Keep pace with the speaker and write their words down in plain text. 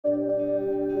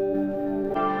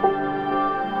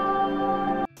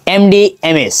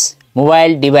MDMS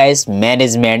mobile device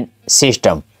management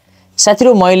system.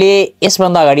 साथीहरु, मैले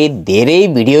यसभन्दा अगाडि धेरै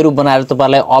भिडियोहरु बनाएर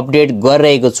तपाईहरुलाई अपडेट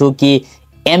गरिरहेको छु कि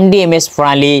MDMS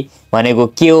प्रणाली भनेको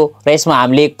के हो र यसमा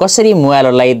हामीले कसरी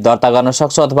मोबाइलहरुलाई दर्ता गर्न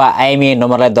सक्छौं अथवा IMEI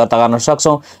नम्बरलाई दर्ता गर्न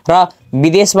सक्छौं र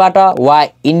विदेशबाट वा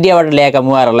इन्डियाबाट ल्याएका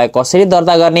मोबाइलहरुलाई कसरी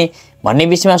दर्ता गर्ने भन्ने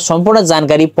विषयमा सम्पूर्ण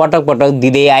जानकारी पटक पटक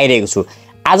दिँदै आइरहेको छु।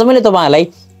 आज मैले तपाईहरुलाई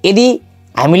यदि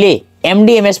हामीले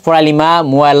MDMS प्रणालीमा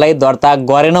मोबाइललाई दर्ता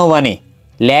गरेनौं भने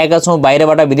ल्याएका छौं,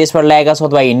 बाहिरबाट विदेशबाट ल्याएका छौं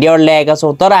अथवा इन्डियाबाट ल्याएका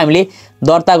छौं तर हामीले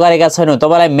दर्ता गरेका छैनौं,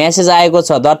 तपाईलाई मेसेज आएको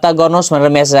छ दर्ता गर्नुहोस् भनेर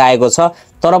मेसेज आएको छ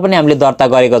तर पनि हामीले दर्ता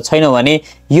गरेको छैनौं भने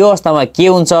यो अवस्थामा के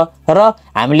हुन्छ र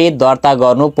हामीले दर्ता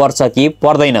गर्नु पर्छ कि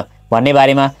पर्दैन भन्ने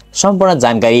बारेमा सम्पूर्ण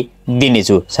जानकारी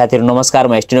दिनेछु। साथीहरु नमस्कार,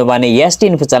 म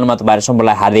sdinfo च्यानलमा तपाईहरु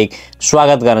सम्पूर्णलाई हार्दिक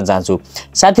स्वागत गर्न चाहन्छु।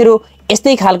 साथीहरु,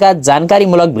 यस्तै खालका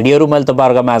जानकारीमूलक भिडियोहरु मैले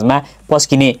तपाईहरुको माझमा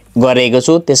पस्किने गरिरहेको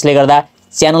छु, त्यसले गर्दा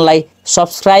च्यानललाई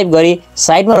सब्स्क्राइब गरी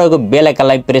साइडमा रहेको बेल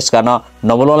आइकनलाई प्रेस गर्न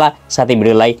नभुल्नुहोला। साथै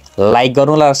भिडियोलाई लाइक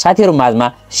गर्नुहोला र साथीहरु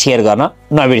माझमा शेयर गर्न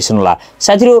नबिर्सनुहोला।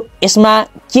 साथीहरु, यसमा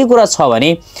के कुरा छ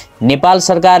भने नेपाल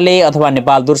सरकारले अथवा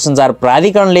नेपाल दूरसञ्चार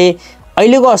प्राधिकरणले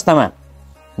अहिलेको अवस्थामा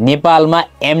नेपालमा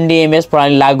MDMS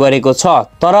प्रणाली लागू गरेको छ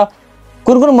तर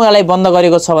कुन मोबाइललाई बन्द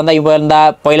गरेको छ भन्दा यो भन्दा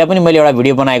पहिला पनि मैले एउटा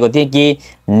भिडियो बनाएको थिएँ कि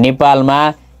नेपालमा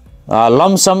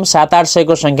लमसम 700-800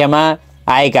 को संख्यामा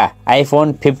आएका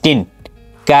आइफोन 15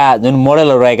 का जुन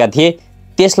मोडलहरु रहेका थिए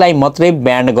त्यसलाई मात्रै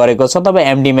ब्यान्ड गरेको छ तब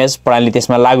MDMS प्रणाली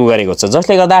त्यसमा लागू गरेको छ,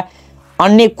 जसले गर्दा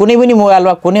अन्य कुनै पनि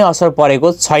मोबाइलमा कुनै असर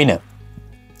परेको छैन।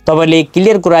 तपाईले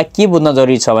क्लियर कुरा के बुझ्न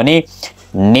जरुरी छ भने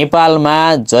नेपालमा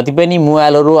जति पनि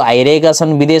मोबाइलहरु आइरहेका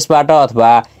छन् विदेशबाट अथवा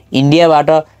इन्डियाबाट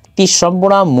ती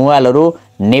सम्पूर्ण मोबाइलहरु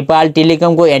नेपाल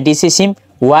टेलिकमको एनटिसी सिम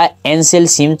वा एनसेल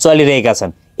सिम चलिरहेका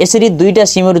छन्। यसरी दुईटा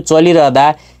सिमहरु चलिरहँदा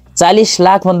 40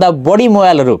 लाख भन्दा बढी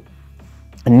मोबाइलहरु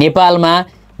नेपालमा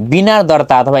बिना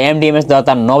दर्ता अथवा MDMS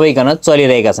दर्ता नभइकन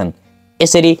चलिरहेका छन्।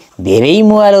 यसरी धेरै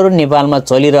मोबाइलहरु नेपालमा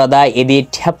चलिरहँदा यदि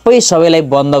ठ्याप्पै सबैलाई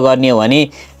बन्द गर्ने हो भने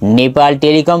नेपाल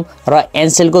टेलिकम र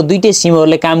एनसेलको दुईटै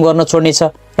सिमहरुले काम गर्न छोड्नेछ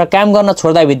र काम गर्न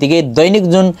छोड्दा बित्तिकै दैनिक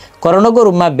जुन करोडौंको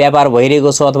रूपमा व्यापार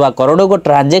भइरहेको छ अथवा करोडौंको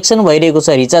ट्रान्ज्याक्सन भइरहेको छ,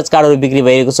 रिचार्ज कार्डहरु बिक्री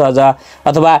भइरहेको छ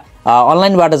अथवा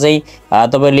अनलाइनबाट चाहिँ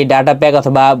तपाईहरुले डाटा प्याक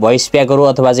अथवा भोइस प्याकहरु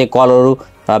अथवा चाहिँ कलहरु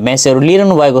मेसेजहरु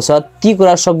लिइरहनु भएको छ, ती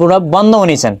कुरा सम्पूर्ण बन्द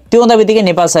हुनेछन्। त्यो हुँदा बित्तिकै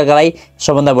नेपाल सरकारलाई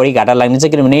सबभन्दा बढी घाटा लाग्नेछ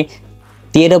किनभने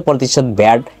 13%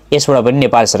 भ्याट यसबाट पनि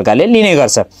नेपाल सरकारले लिने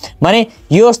गर्छ। भने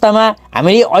यो अवस्थामा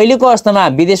हामीले अहिलेको अवस्थामा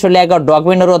विदेशबाट ल्याएका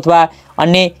डकुमेन्टहरु अथवा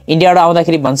अन्य इन्डियाबाट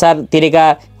आउँदाखेरि भन्सार तिरेका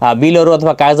बिलहरु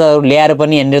अथवा कागजातहरु ल्याएर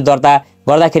पनि यहाँनिर दर्ता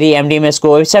गर्दाखेरि MDMS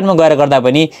को वेबसाइटमा गएर गर्दा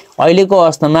पनि अहिलेको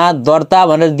अवस्थामा दर्ता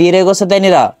भनेर दिइरहेको छ,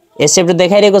 त्यहाँनिर एक्सेप्ट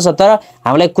देखाइरहेको छ तर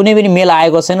हामीलाई कुनै पनि मेल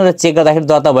आएको छैन र चेक गर्दाखेरि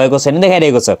दर्ता भएको छैन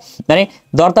देखाइरहेको छ। भने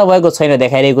दर्ता भएको छैन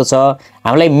देखाइरहेको छ,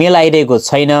 हामीलाई मेल आइरहेको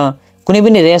छैन, कुनै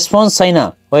पनि रेस्पोन्स छैन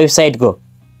वेबसाइटको।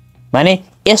 भने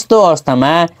यस्तो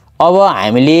अवस्थामा अब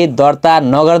हामीले दर्ता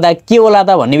नगर्दा के होला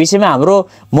त भन्ने विषयमा हाम्रो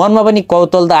मनमा पनि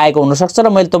कौतूहलता आएको हुन सक्छ र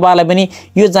मैले तपाईहरुलाई पनि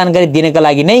यो जानकारी दिनका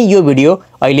लागि नै यो भिडियो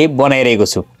अहिले बनाइरहेको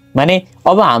छु। भने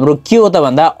अब हाम्रो के हो त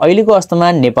भन्दा अहिलेको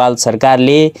अवस्थामा नेपाल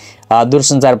सरकारले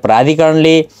दूरसञ्चार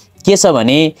प्राधिकरणले के छ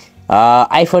भने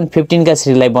आइफोन 15 का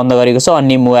श्रेणीलाई बन्द गरेको छ,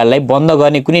 अन्य मोबाइललाई बन्द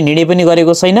गर्ने कुनै निर्णय पनि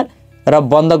गरेको छैन र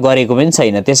बन्द गरेको पनि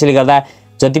छैन। त्यसैले गर्दा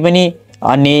जति पनि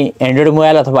अन्य एन्ड्रोइड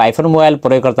मोबाइल अथवा आइफोन मोबाइल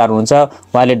प्रयोगकर्ताहरु हुन्छ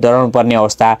उहाँले डराउनु पर्ने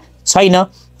अवस्था छैन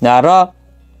र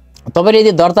तपाईले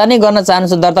यदि दर्ता नै गर्न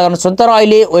चाहनुहुन्छ दर्ता गर्न सक्नुहुन्छ तर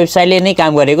अहिले वेबसाइटले नै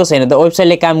काम गरेको छैन। त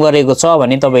वेबसाइटले काम गरेको छ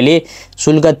भने तपाईले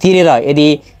शुल्क तिरेर यदि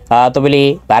तपाईले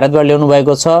भारतबाट ल्याउनु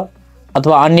भएको छ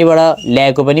अथवा अन्यबाट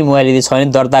ल्याएको पनि मोबाइल यदि छ भने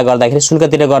दर्ता गर्दाखेरि शुल्क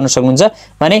तिरेर गर्न सक्नुहुन्छ।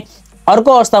 भने अर्को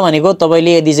अवस्था भनेको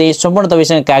तपाईले यदि चाहिँ सम्पूर्ण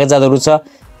तपाईसँग कागजातहरु छ,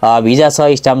 भिजा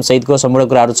छ, स्टाम्प सहितको सम्पूर्ण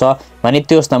कुराहरु छ भने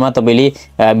त्यो अवस्थामा तपाईले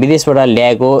विदेशबाट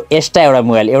ल्याएको एक्स्ट्रा एउटा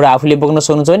मोबाइल एउटा आफूले बोक्न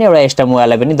सक्नुहुन्छ भने एउटा एक्स्ट्रा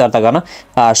मोबाइललाई पनि दर्ता गर्न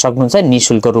सक्नुहुन्छ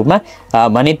निशुल्क रूपमा।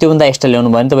 भने त्यो भन्दा एक्स्ट्रा ल्याउनु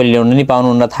भने तपाईले ल्याउन नि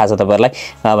पाउनुहुन्न, थाहा छ तपाईहरुलाई।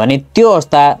 भने त्यो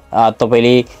अवस्था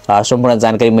तपाईले सम्पूर्ण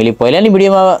जानकारी मैले पहिला नै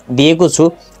भिडियोमा दिएको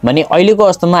छु। भने अहिलेको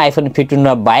अवस्थामा आइफोन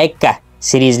 15 बाहेकका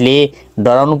सिरिजले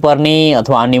डराउनु पर्ने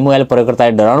अथवा अन्य मोबाइल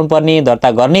प्रयोगकर्ताले डराउनु पर्ने दर्ता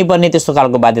गर्नै पर्ने त्यस्तो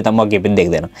खालको बाध्यता म के पनि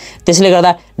देख्दैन। त्यसैले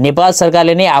गर्दा नेपाल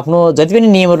सरकारले नै आफ्नो जति पनि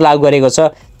नियमहरु लागू गरेको छ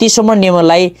ती सम्पूर्ण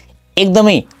नियमहरुलाई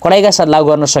एकदमै कडाइका साथ लागू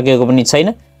गर्न सकेको पनि छैन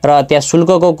र त्यहाँ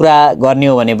शुल्कको कुरा गर्ने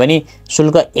हो भने पनि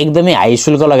शुल्क एकदमै हाई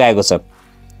शुल्क लगाएको छ।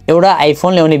 एउटा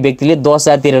आइफोन ल्याउने व्यक्तिले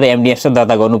 10,000 तिरेर MDMS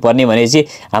दर्ता गर्नुपर्ने भनेपछि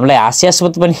हामीलाई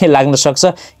हास्यास्पद पनि लाग्न सक्छ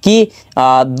कि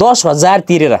 10,000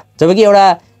 तिरेर, जबकि एउटा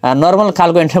नर्मल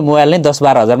खालको एन्ड्रोइड मोबाइल नै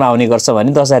 10-12 हजारमा आउने गर्छ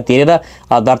भने 10,000 तिरेर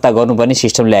दर्ता गर्नुपर्ने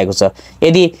सिस्टम ल्याएको छ।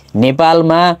 यदि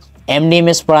नेपालमा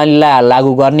MDMS प्रणालीलाई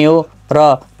लागू गर्ने हो र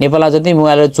नेपालमा जति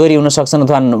मोबाइलहरू चोरी हुन सक्छन्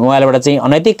अथवा मोबाइलबाट चाहिँ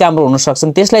अनैतिक कामहरू हुन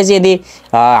सक्छन् त्यसलाई चाहिँ यदि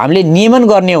हामीले नियमन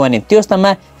गर्ने हो भने त्यो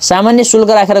अवस्थामा सामान्य शुल्क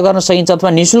राखेर गर्न सकिन्छ अथवा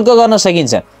निशुल्क गर्न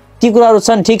सकिन्छ। ती कुराहरू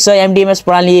छन्, ठिक छ। एमडिएमएस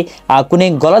प्रणाली कुनै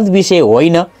गलत विषय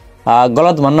होइन,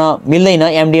 गलत भन्न मिल्दैन।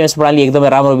 एमडिएमएस प्रणाली एकदमै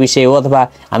राम्रो विषय हो अथवा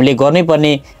हामीले गर्नै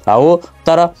पर्ने हो,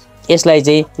 तर यसलाई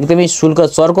चाहिँ एकदमै शुल्क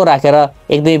चर्को राखेर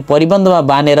एकदमै परिबन्धमा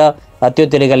बाँधेर त्यो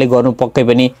तरिकाले गर्नु पक्कै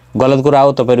पनि गलत कुरा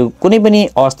हो। तपाईहरु कुनै पनि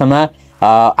अवस्थामा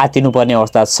आतिनुपर्ने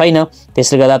अवस्था छैन।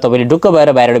 त्यसले गर्दा तपाईले ढुक्क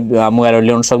भएर बाहिरबाट मोबाइलहरु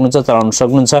ल्याउन सक्नुहुन्छ, चलाउन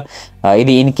सक्नुहुन्छ।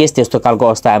 यदि इन केस त्यस्तो खालको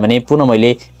अवस्था आयो भने पुनः मैले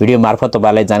भिडियो मार्फत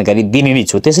तपाईलाई जानकारी दिने नै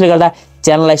छु। त्यसले गर्दा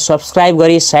च्यानललाई सब्स्क्राइब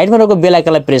गरी साइडमा रहेको बेल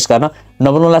आइकनलाई प्रेस गर्न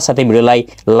नभुल्नुहोला, साथै भिडियोलाई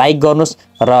लाइक गर्नुस्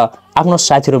र आफ्नो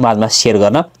साथीहरु माझमा शेयर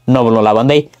गर्न नभुल्नुहोला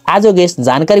भन्दै आजको यस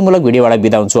जानकारीमूलक भिडियोबाट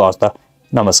बिदा हुन्छु। हस्त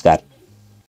नमस्कार।